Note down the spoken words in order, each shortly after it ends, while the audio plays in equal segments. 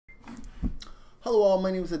Hello all, my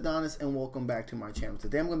name is Adonis and welcome back to my channel.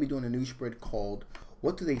 Today I'm going to be doing a new spread called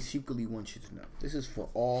What Do They Secretly Want You to Know? This is for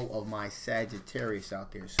all of my Saggitarius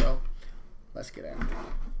out there. So, let's get at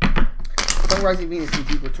it. Sun, rising Venus and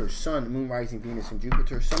Jupiter, Sun, Moon, rising Venus and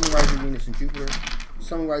Jupiter, Sun, Moon, rising Venus and Jupiter,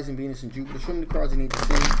 Sun, rising Venus and Jupiter. Show me the cards I need to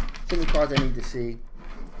see. Show me the cards I need to see.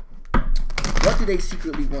 What do they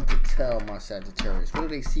secretly want to tell my Sagittarius? What do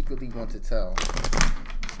they secretly want to tell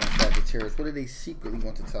my Sagittarius? What do they secretly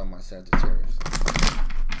want to tell my Sagittarius?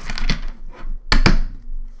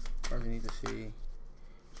 Cards I need to see.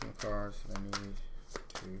 Some cards I need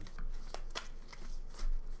to.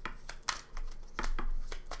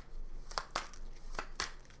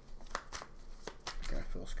 Okay, that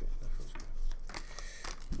feels good. That feels good.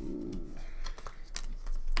 Ooh.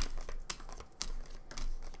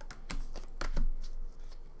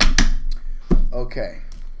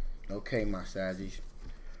 Okay, my Saggies.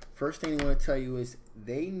 First thing I want to tell you is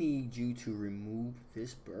they need you to remove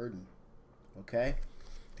this burden. Okay?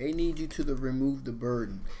 They need you to remove the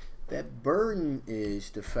burden. That burden is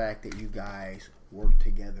the fact that you guys work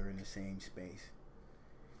together in the same space.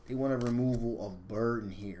 They want a removal of burden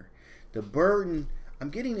here. The burden, I'm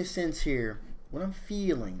getting the sense here, what I'm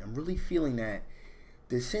really feeling that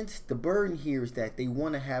the burden here is that they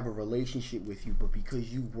want to have a relationship with you, but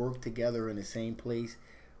because you work together in the same place,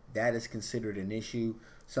 that is considered an issue.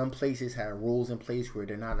 Some places have rules in place where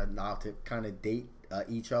they're not allowed to kind of date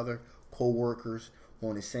each other, co-workers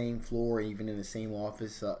on the same floor, even in the same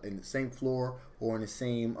office, in the same floor or in the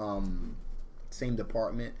same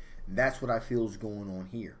department. That's what I feel is going on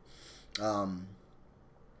here.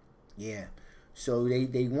 Yeah. So they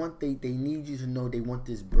need you to know they want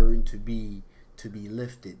this burden to be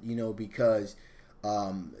lifted, you know, because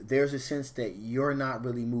there's a sense that you're not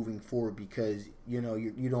really moving forward because, you know,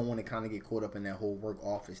 you don't want to kind of get caught up in that whole work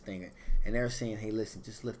office thing. And they're saying, hey, listen,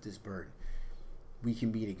 just lift this burden. We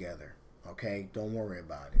can be together, okay? Don't worry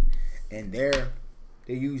about it. And they're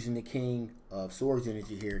using the King of Swords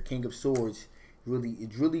energy here. King of Swords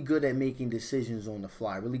is really good at making decisions on the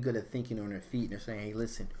fly, really good at thinking on their feet. And they're saying, hey,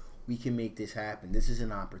 listen, we can make this happen. This is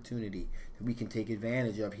an opportunity that we can take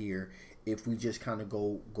advantage of here if we just kind of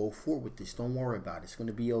go forward with this. Don't worry about it. It's going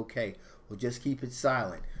to be okay. We'll just keep it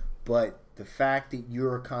silent. But the fact that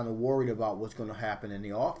you're kind of worried about what's going to happen in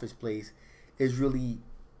the office place is really,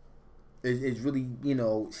 you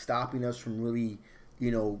know, stopping us from really,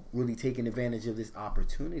 you know, really taking advantage of this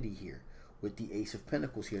opportunity here with the Ace of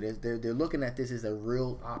Pentacles here. They're looking at this as a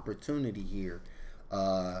real opportunity here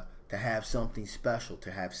to have something special,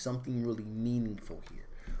 to have something really meaningful here.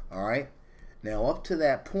 All right. Now, up to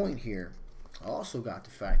that point here, I also got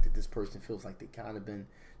the fact that this person feels like they kind of been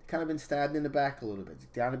stabbed in the back a little bit.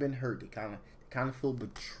 They kind of been hurt. They kind of feel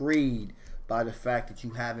betrayed by the fact that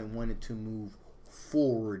you haven't wanted to move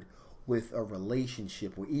forward with a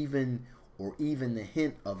relationship, or even the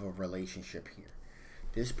hint of a relationship here.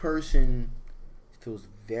 This person feels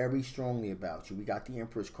very strongly about you. We got the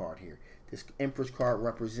Empress card here. This Empress card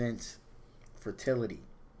represents fertility.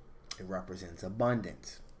 It represents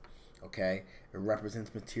abundance. Okay, it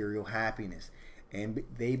represents material happiness, and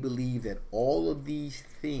they believe that all of these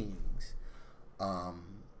things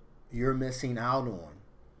you're missing out on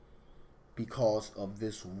because of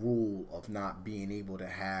this rule of not being able to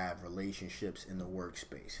have relationships in the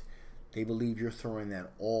workspace. They believe you're throwing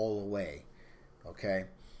that all away. Okay.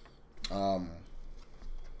 Now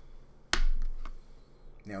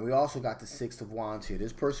we also got the Six of Wands here.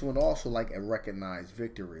 This person would also like a recognized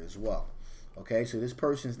victory as well. Okay, so this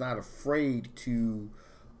person's not afraid to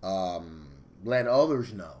let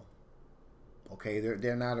others know. Okay,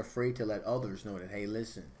 they're not afraid to let others know that, hey,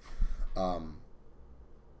 listen, I'm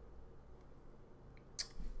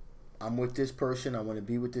with this person. I want to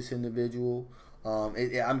be with this individual.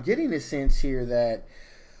 I'm getting the sense here that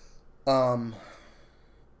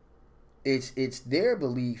it's their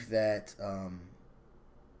belief that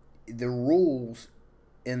the rules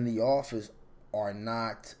in the office are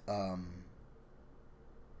not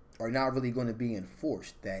really going to be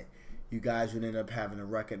enforced, that you guys would end up having a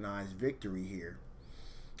recognized victory here,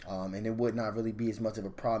 and it would not really be as much of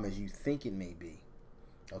a problem as you think it may be.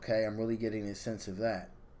 Okay, I'm really getting a sense of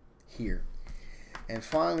that here. And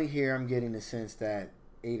finally here, I'm getting the sense that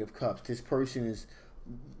Eight of Cups, this person is,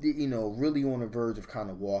 you know, really on the verge of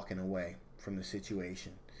kind of walking away from the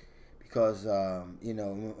situation. Because, you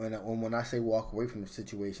know, when I say walk away from the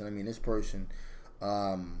situation, I mean this person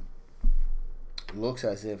looks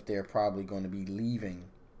as if they're probably going to be leaving,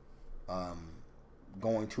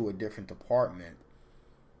 going to a different department,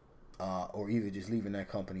 or either just leaving that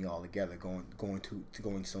company altogether,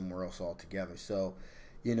 going somewhere else altogether. So,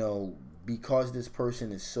 you know, because this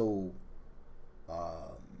person is so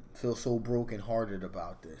feel so brokenhearted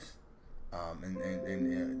about this.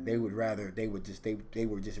 And they would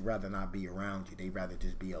just rather not be around you. They'd rather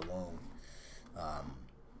just be alone.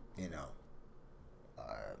 You know.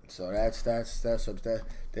 So this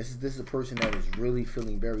is a person that is really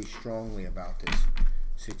feeling very strongly about this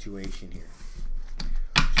situation here.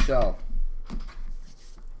 So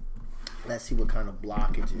let's see what kind of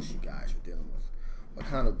blockages you guys are dealing with. What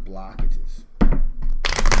kind of blockages?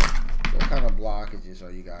 What kind of blockages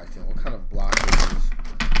are you guys dealing with? What kind of blockages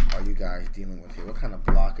are you guys dealing with here? What kind of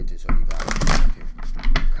blockages are you guys dealing with here?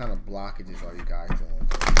 What kind of blockages are you guys dealing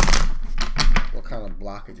with here? What kind of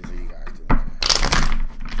blockages are you guys dealing with here?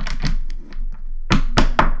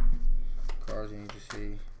 Cards I need to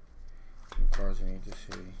see. Cards I need to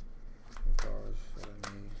see. Cards that I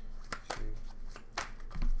need to see.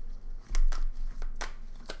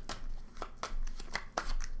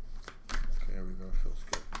 Okay, there we go. Feels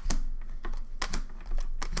good.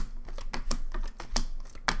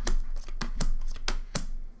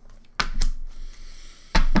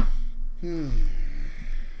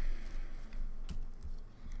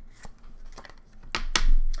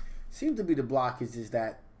 Seems to be the blockage is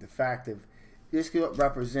that the fact of this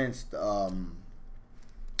represents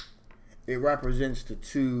it represents the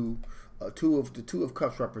two of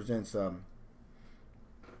cups represents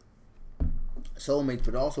soulmates,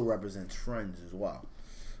 but also represents friends as well.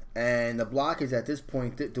 And the blockage at this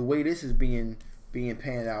point, the way this is being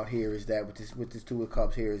panned out here is that with this two of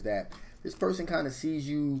cups here is that this person kind of sees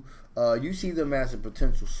you. You see them as a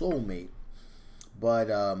potential soulmate, but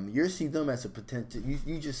you see them as a potential.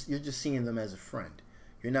 You're just seeing them as a friend.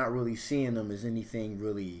 You're not really seeing them as anything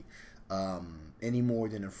really any more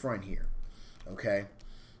than a friend here. Okay,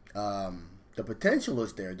 the potential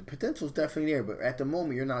is there. The potential is definitely there, but at the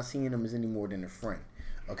moment you're not seeing them as any more than a friend.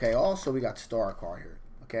 Okay. Also, we got the Star card here.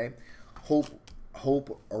 Okay,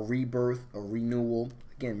 hope, a rebirth, a renewal.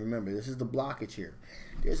 Again, remember this is the blockage here.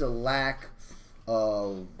 There's a lack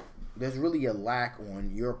of. There's really a lack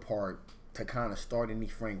on your part to kind of start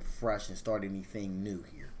anything fresh and start anything new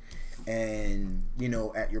here. And you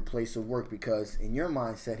know, at your place of work, because in your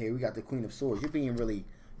mindset here, we got the Queen of Swords. You're being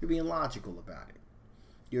logical about it.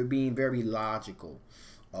 You're being very logical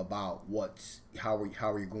about how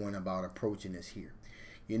are you going about approaching this here.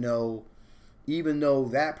 You know, even though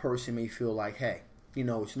that person may feel like, hey, you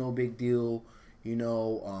know, it's no big deal. You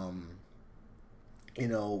know,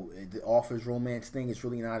 the office romance thing is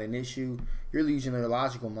really not an issue. You're using a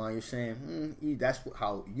logical mind. You're saying, that's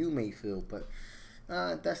how you may feel, but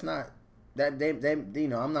that's not that. They you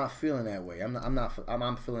know, I'm not feeling that way.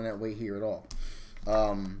 I'm feeling that way here at all.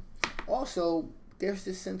 Also, there's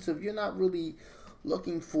this sense of you're not really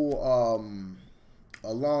looking for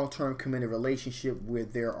a long-term committed relationship where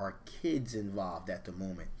there are kids involved at the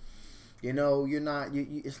moment. You know, you're not.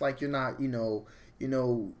 It's like you're not. You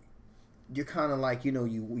know. You're kind of like, you know,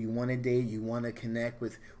 you want to date, you want to connect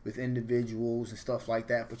with individuals and stuff like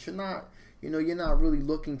that, but you're not. You know, you're not really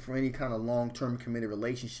looking for any kind of long-term committed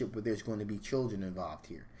relationship where there's going to be children involved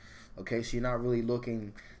here. Okay, so you're not really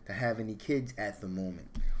looking to have any kids at the moment.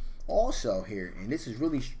 Also here, and this is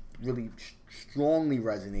really strongly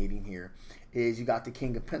resonating here, is you got the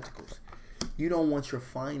King of Pentacles. You don't want your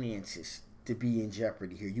finances to be in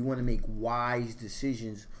jeopardy here. You want to make wise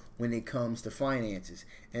decisions when it comes to finances.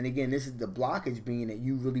 And again, this is the blockage being that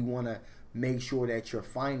you really want to make sure that your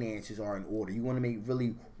finances are in order. You want to make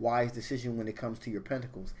really wise decisions when it comes to your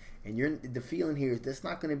pentacles. And the feeling here is it's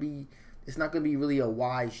not going to be really a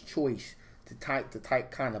wise choice to kind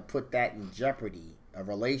of put that in jeopardy, a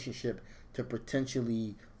relationship to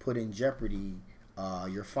potentially put in jeopardy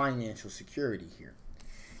your financial security here.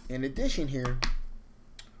 In addition here,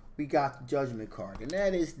 we got the Judgment card, and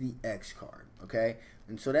that is the X card, okay?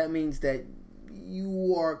 And so that means that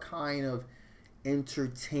you are kind of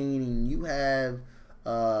entertaining. You have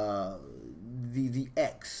the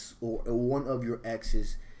ex or one of your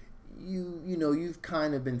exes. You know, you've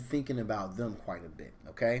kind of been thinking about them quite a bit,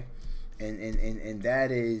 okay? And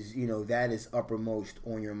that is, you know, that is uppermost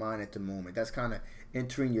on your mind at the moment. That's kind of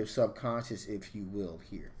entering your subconscious, if you will,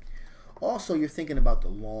 here. Also, you're thinking about the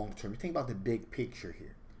long term. You're thinking about the big picture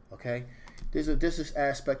here, okay? There's this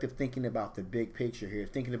aspect of thinking about the big picture here.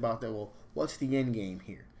 Thinking about that, well, what's the end game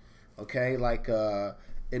here? Okay, like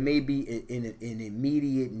it may be an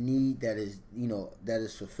immediate need that is, you know, that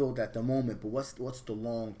is fulfilled at the moment, but what's the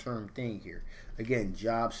long term thing here? Again,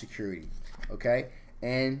 job security. Okay,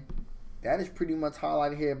 and that is pretty much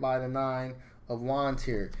highlighted here by the Nine of Wands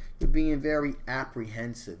here. You're being very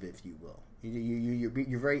apprehensive, if you will.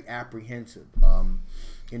 You're very apprehensive.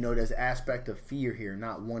 You know, there's an aspect of fear here,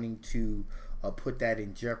 not wanting to put that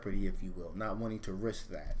in jeopardy, if you will, not wanting to risk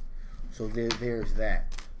that. So there's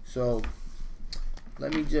that. So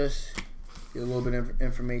let me just get a little bit of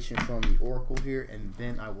information from the oracle here, and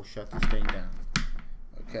then I will shut this thing down.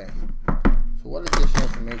 Okay. So what additional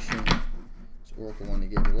information does oracle want to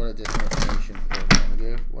give me? What additional information does oracle want to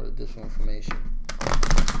give? What additional information?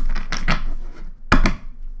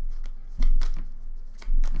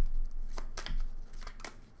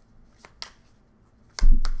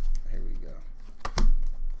 Here we go.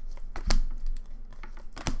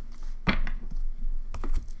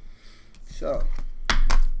 So,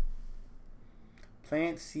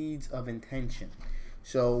 plant seeds of intention.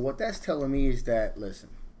 So what that's telling me is that, listen,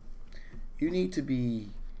 you need to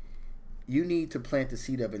plant the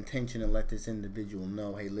seed of intention and let this individual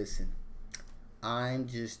know, hey, listen, I'm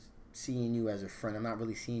just seeing you as a friend. I'm not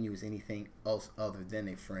really seeing you as anything else other than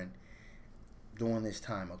a friend during this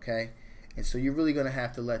time, okay? And so you're really going to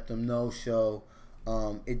have to let them know, so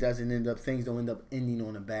it doesn't end up, things don't end up ending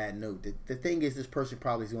on a bad note. The thing is, this person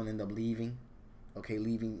probably is going to end up leaving, okay,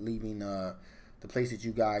 leaving the place that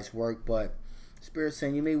you guys work. But Spirit's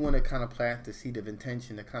saying you may want to kind of plant the seed of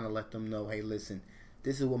intention to kind of let them know, hey, listen,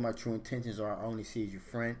 this is what my true intentions are. I only see as your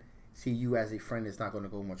friend. See you as a friend. It's not going to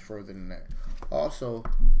go much further than that. Also,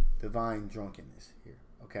 divine drunkenness here,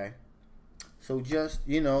 okay? So just,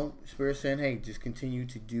 you know, Spirit's saying, hey, just continue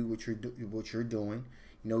to do what you're doing.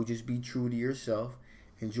 You know, just be true to yourself.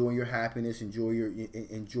 Enjoy your happiness. Enjoy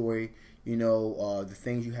you know, the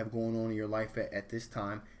things you have going on in your life at this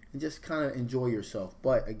time, and just kind of enjoy yourself.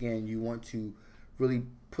 But again, you want to really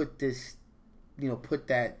put this, you know, put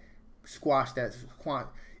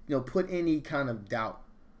any kind of doubt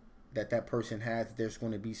that person has that there's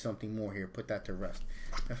going to be something more here. Put that to rest.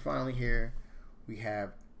 And finally here we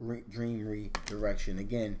have dream redirection.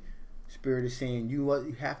 Again, Spirit is saying you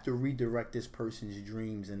have to redirect this person's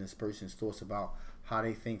dreams and this person's thoughts about how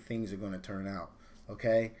they think things are going to turn out.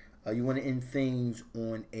 Okay, you want to end things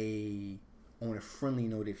on a friendly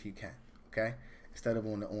note if you can. Okay, instead of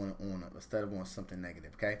on something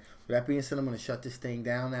negative. Okay. With that being said, I'm going to shut this thing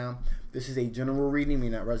down now. This is a general reading. It may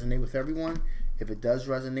not resonate with everyone. If it does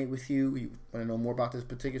resonate with you, you want to know more about this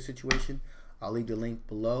particular situation, I'll leave the link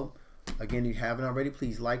below. Again, if you haven't already,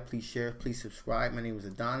 please like, please share, please subscribe. My name is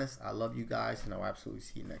Adonis. I love you guys, and I'll absolutely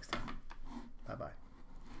see you next time. Bye-bye.